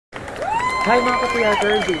Hi mga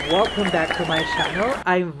kapuyaters! Welcome back to my channel.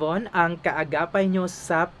 I'm Von, ang kaagapay nyo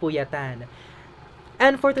sa puyatan.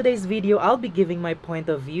 And for today's video, I'll be giving my point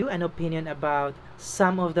of view and opinion about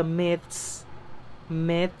some of the myths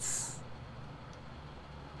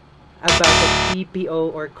about the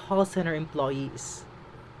BPO or call center employees.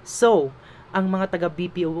 So, ang mga taga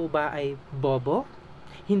BPO ba ay bobo?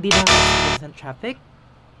 Hindi nakaka-experience ng traffic?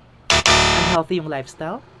 Unhealthy yung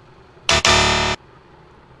lifestyle?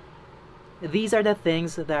 These are the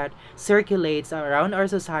things that circulates around our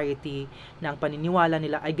society na ang paniniwala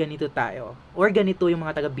nila ay ganito tayo or ganito yung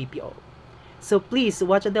mga taga-BPO. So please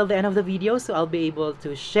watch until the end of the video so I'll be able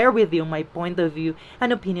to share with you my point of view and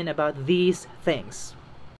opinion about these things.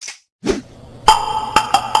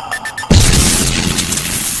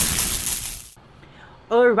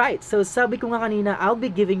 Alright, so sabi ko nga kanina, I'll be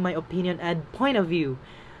giving my opinion and point of view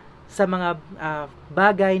sa mga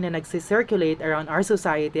bagay na nagsisirculate around our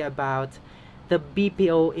society about the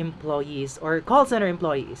BPO employees or call center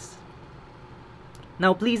employees.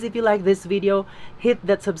 Now please, if you like this video, hit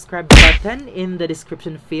that subscribe button in the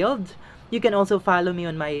description field. You can also follow me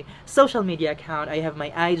on my social media account. I have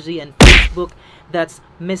my IG and Facebook. That's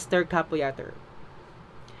Mr. Kapuyater.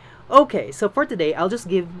 Okay, so for today, I'll just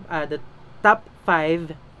give the top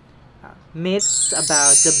 5 myths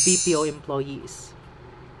about the BPO employees.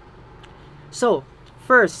 So,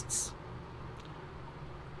 first,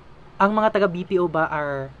 ang mga taga-BPO ba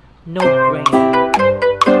are no-brainer?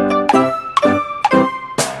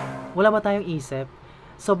 Wala ba tayong isip?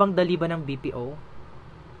 Sobrang dali ba ng BPO?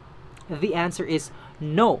 The answer is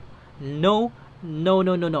no. No, no,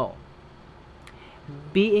 no, no, no.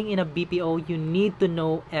 Being in a BPO, you need to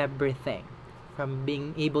know everything. From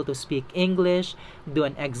being able to speak English, do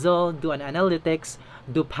an Excel, do an analytics,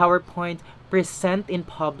 do PowerPoint, present in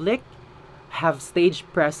public, have stage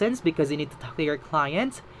presence because you need to talk to your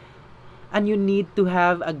client, and you need to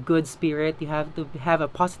have a good spirit. You have to have a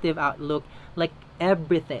positive outlook, like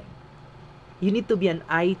everything. You need to be an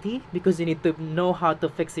IT because you need to know how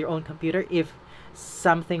to fix your own computer if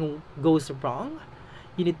something goes wrong.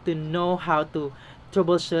 You need to know how to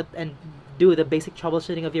troubleshoot and do the basic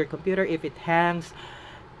troubleshooting of your computer if it hangs,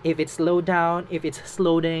 if it's slowed down, if it's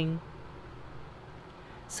slowing.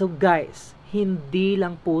 So guys, hindi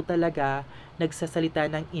lang po talaga nagsasalita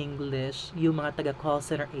ng English yung mga taga-call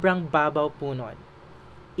center. Sobrang babaw po nun.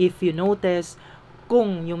 If you notice,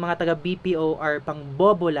 kung yung mga taga-BPO are pang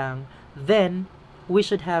bobo lang, then we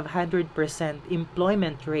should have 100%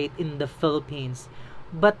 employment rate in the Philippines.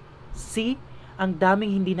 But see, ang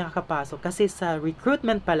daming hindi nakakapasok kasi sa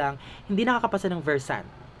recruitment pa lang, hindi nakakapasa ng Versant.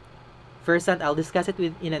 Versant, I'll discuss it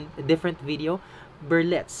in a different video.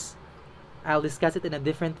 Berlitz, I'll discuss it in a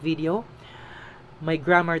different video. My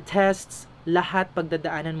grammar tests, lahat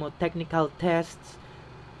pagdadaanan mo, technical tests.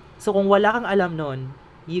 So kung wala kang alam nun,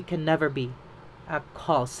 you can never be a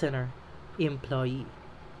call center employee.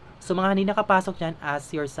 So mga hindi nakapasok dyan,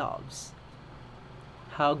 ask yourselves,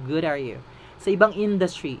 how good are you? Sa ibang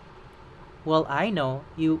industry, well, I know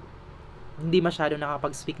you hindi masyado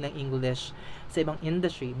nakapag-speak ng English sa ibang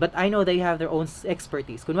industry, but I know they have their own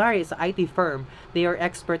expertise. Kunwari, sa IT firm, they are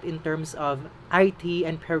expert in terms of IT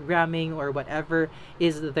and programming or whatever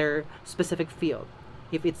is their specific field.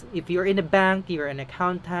 If you're in a bank, you're an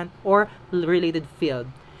accountant or related field.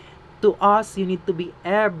 To us, you need to be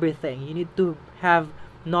everything. You need to have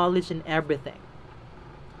knowledge in everything.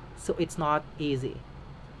 So it's not easy.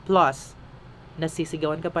 Plus,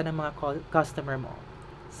 nasisigawan ka pa ng mga customer mo.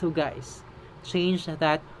 So guys, change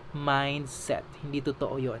that mindset. Hindi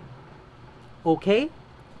totoo yun. Okay?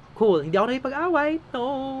 Cool. Hindi ako nakipag-away.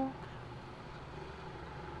 No.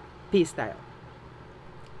 Peace tayo.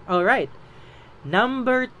 Alright.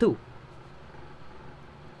 Number 2.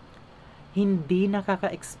 Hindi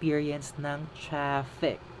nakaka-experience ng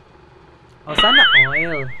traffic. O sana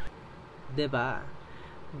oil. Diba?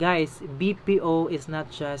 Guys, BPO is not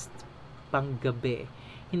just panggabi.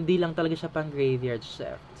 Hindi lang talaga siya pang graveyard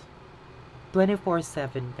shift.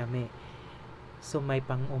 24/7 kami. So may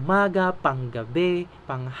pang umaga, pang gabi,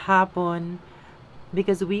 pang hapon.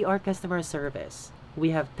 Because we are customer service.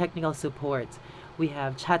 We have technical support. We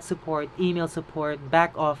have chat support, email support,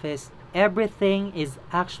 back office. Everything is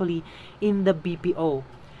actually in the BPO.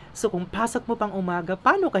 So kung pasok mo pang umaga,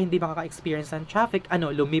 paano ka hindi makaka-experience ng traffic?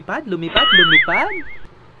 Ano, lumipad?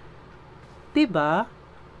 Diba?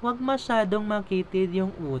 Huwag masyadong makitid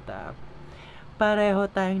yung utak. Pareho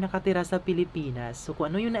tayong nakatira sa Pilipinas. So kung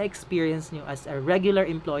ano yung na-experience nyo as a regular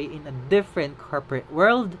employee in a different corporate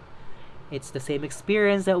world, it's the same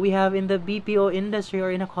experience that we have in the BPO industry or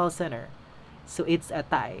in a call center. So it's a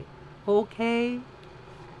tie. Okay?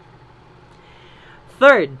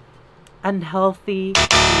 Third, unhealthy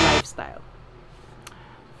lifestyle.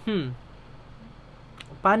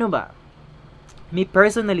 Paano ba? Me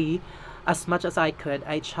personally, as much as I could,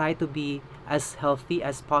 I try to be as healthy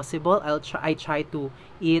as possible. I try to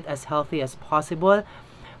eat as healthy as possible.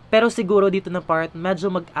 Pero siguro dito na part,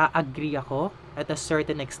 medyo mag-a-agree ako at a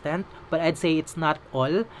certain extent. But I'd say it's not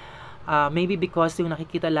all. Maybe because yung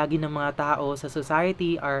nakikita lagi ng mga tao sa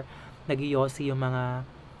society are nag-yossi yung mga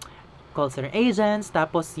call center agents,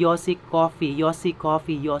 tapos yossi coffee,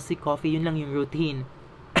 yun lang yung routine.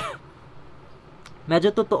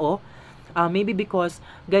 Medyo totoo. Maybe because,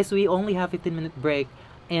 guys, we only have 15-minute break,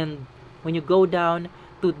 and when you go down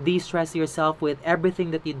to de-stress yourself with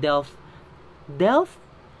everything that you dealt with,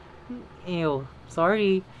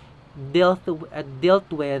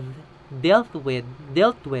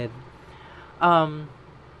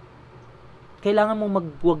 kailangan mong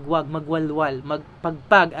magwagwag, magwalwal,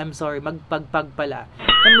 magpagpag pala.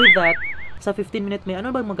 And with that, sa 15-minute may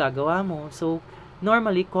ano bang magagawa mo? So,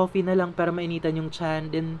 normally, coffee na lang pero mainitan yung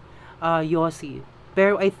chan, then yossi.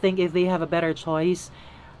 Pero I think if they have a better choice,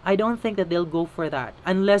 I don't think that they'll go for that.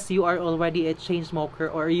 Unless you are already a chain smoker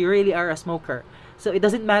or you really are a smoker. So, it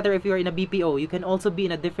doesn't matter if you're in a BPO. You can also be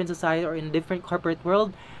in a different society or in a different corporate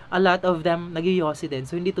world. A lot of them nag-yossi din.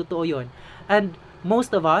 So, hindi totoo yun. And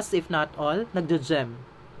most of us, if not all, nagjo-gym.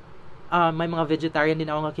 May mga vegetarian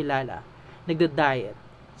din ako nakilala. Nagda-diet.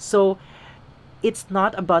 So, it's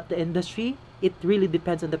not about the industry. It really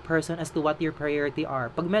depends on the person as to what your priority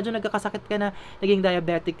are. Pag medyo nagkakasakit ka na, naging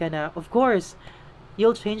diabetic ka na, of course,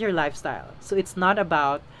 you'll change your lifestyle. So, it's not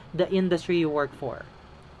about the industry you work for.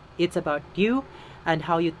 It's about you and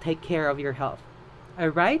how you take care of your health.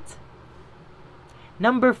 Alright?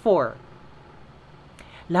 Number 4.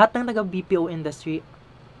 Lahat ng taga-BPO industry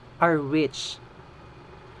are rich.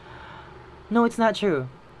 No, it's not true.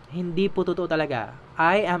 Hindi po totoo talaga.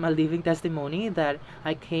 I am a living testimony that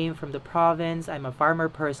I came from the province. I'm a farmer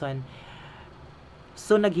person.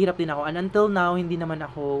 So, naghirap din ako. And until now, hindi naman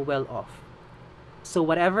ako well off. So,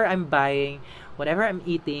 whatever I'm buying, whatever I'm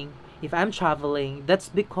eating, if I'm traveling, that's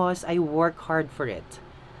because I work hard for it.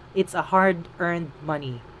 It's a hard-earned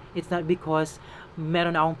money. It's not because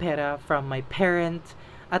meron akong pera from my parent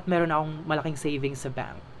at meron akong malaking savings sa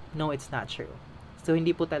bank. No, it's not true. So,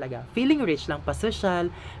 hindi po talaga. Feeling rich lang pasosyal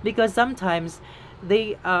because sometimes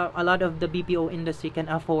a lot of the BPO industry can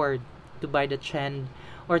afford to buy the trend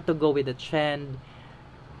or to go with the trend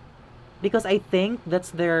because I think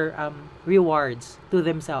that's their rewards to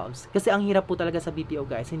themselves. Kasi ang hirap po talaga sa BPO,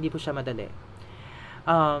 guys. Hindi po siya madali.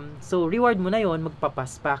 So, reward mo na yon,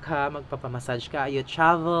 magpapaspa ka, magpapamassage ka, you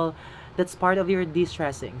travel. That's part of your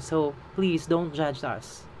de-stressing. So, please, don't judge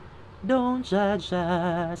us. Don't judge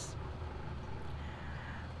us.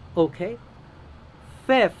 Okay.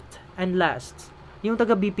 5th and last, yung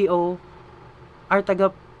taga-BPO are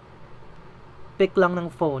taga-pick lang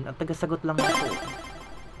ng phone at taga-sagot lang ng phone.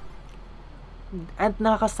 At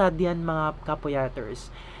nakakasad yan mga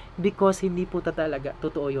kapuyaters because hindi po talaga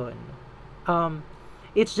totoo yun.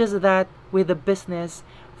 It's just that with the business,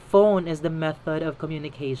 phone is the method of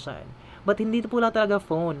communication. But hindi po lang talaga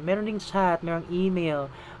phone. Meron ding chat, merong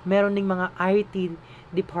email, meron ding mga IT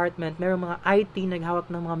department, merong mga IT naghawak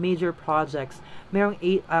ng mga major projects, merong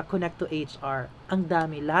connect to HR. Ang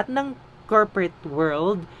dami. Lahat ng corporate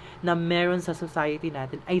world na meron sa society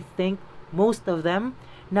natin, I think most of them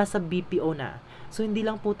nasa BPO na. So, hindi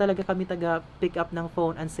lang po talaga kami taga-pick up ng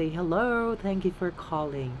phone and say, hello, thank you for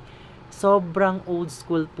calling. Sobrang old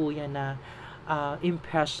school po yan na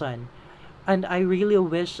impression. And I really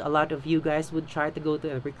wish a lot of you guys would try to go to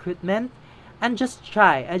a recruitment and just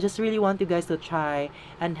try. I just really want you guys to try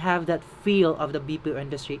and have that feel of the BPO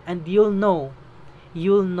industry. And you'll know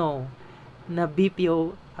na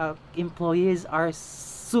BPO employees are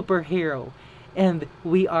superhero. And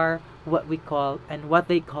we are what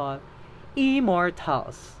they call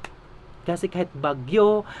immortals. Kasi kahit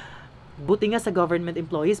bagyo, buti nga sa government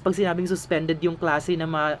employees, pag sinabing suspended yung klase ng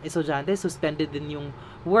mga estudyante, suspended din yung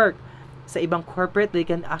work. Sa ibang corporate, they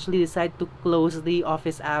can actually decide to close the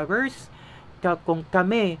office hours. Kung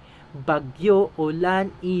kami, bagyo,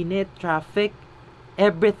 ulan, init, traffic,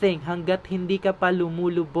 everything, hanggat hindi ka pa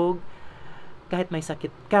lumulubog, kahit may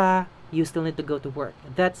sakit ka, you still need to go to work.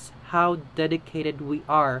 That's how dedicated we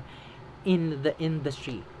are in the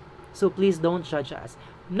industry. So please don't judge us.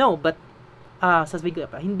 No, but sasabihin ko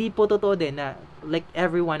pa, hindi po totoo din na like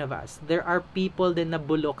every one of us, there are people din na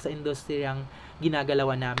bulok sa industriyang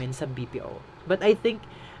ginagalawan namin sa BPO. But I think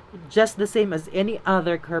just the same as any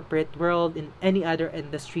other corporate world in any other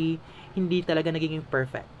industry, hindi talaga nagiging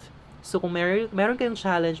perfect. So kung meron kayong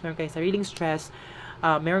challenge, meron kayong sariling stress,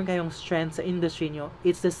 meron kayong strength sa industry nyo,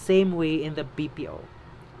 it's the same way in the BPO.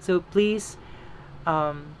 So please,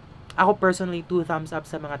 ako personally, 2 thumbs up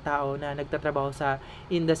sa mga tao na nagtatrabaho sa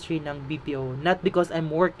industry ng BPO. Not because I'm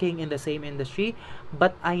working in the same industry,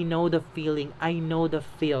 but I know the feeling, I know the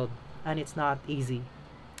field, and it's not easy.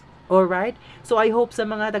 Alright? So I hope sa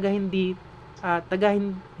mga hindi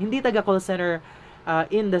taga call center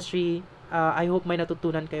industry, I hope may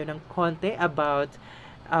natutunan kayo ng konti about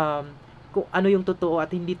kung ano yung totoo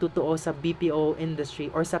at hindi totoo sa BPO industry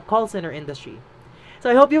or sa call center industry. So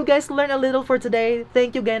I hope you guys learned a little for today.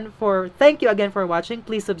 Thank you again for watching.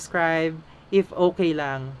 Please subscribe if okay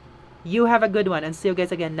lang. You have a good one and see you guys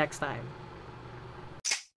again next time.